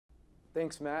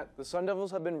Thanks, Matt. The Sun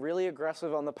Devils have been really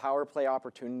aggressive on the power play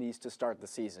opportunities to start the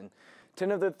season.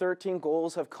 10 of their 13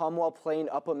 goals have come while playing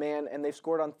up a man, and they've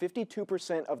scored on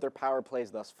 52% of their power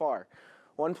plays thus far.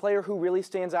 One player who really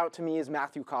stands out to me is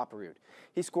Matthew Copperroot.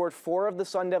 He scored 4 of the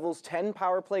Sun Devils' 10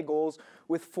 power play goals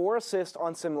with 4 assists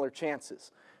on similar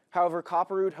chances. However,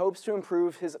 Copperroot hopes to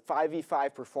improve his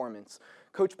 5v5 performance.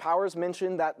 Coach Powers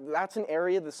mentioned that that's an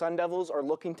area the Sun Devils are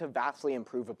looking to vastly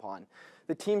improve upon.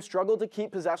 The team struggled to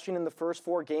keep possession in the first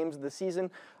 4 games of the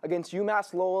season against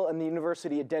UMass Lowell and the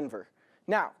University of Denver.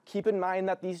 Now, keep in mind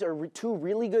that these are 2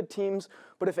 really good teams,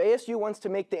 but if ASU wants to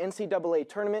make the NCAA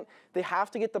tournament, they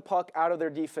have to get the puck out of their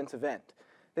defensive end.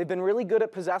 They've been really good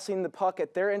at possessing the puck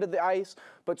at their end of the ice,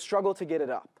 but struggle to get it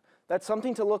up. That's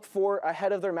something to look for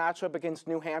ahead of their matchup against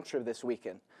New Hampshire this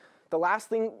weekend. The last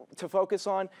thing to focus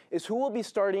on is who will be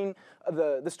starting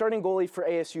the starting goalie for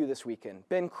ASU this weekend,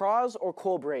 Ben Cross or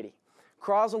Cole Brady.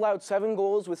 Cross allowed 7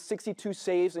 goals with 62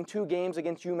 saves in 2 games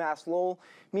against UMass Lowell.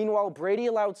 Meanwhile, Brady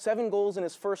allowed 7 goals in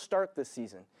his first start this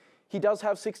season. He does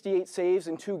have 68 saves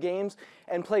in 2 games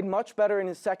and played much better in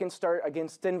his second start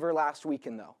against Denver last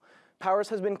weekend, though. Powers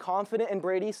has been confident in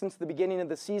Brady since the beginning of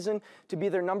the season to be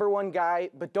their #1 guy,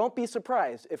 but don't be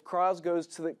surprised if Cross goes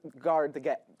to guard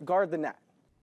the net.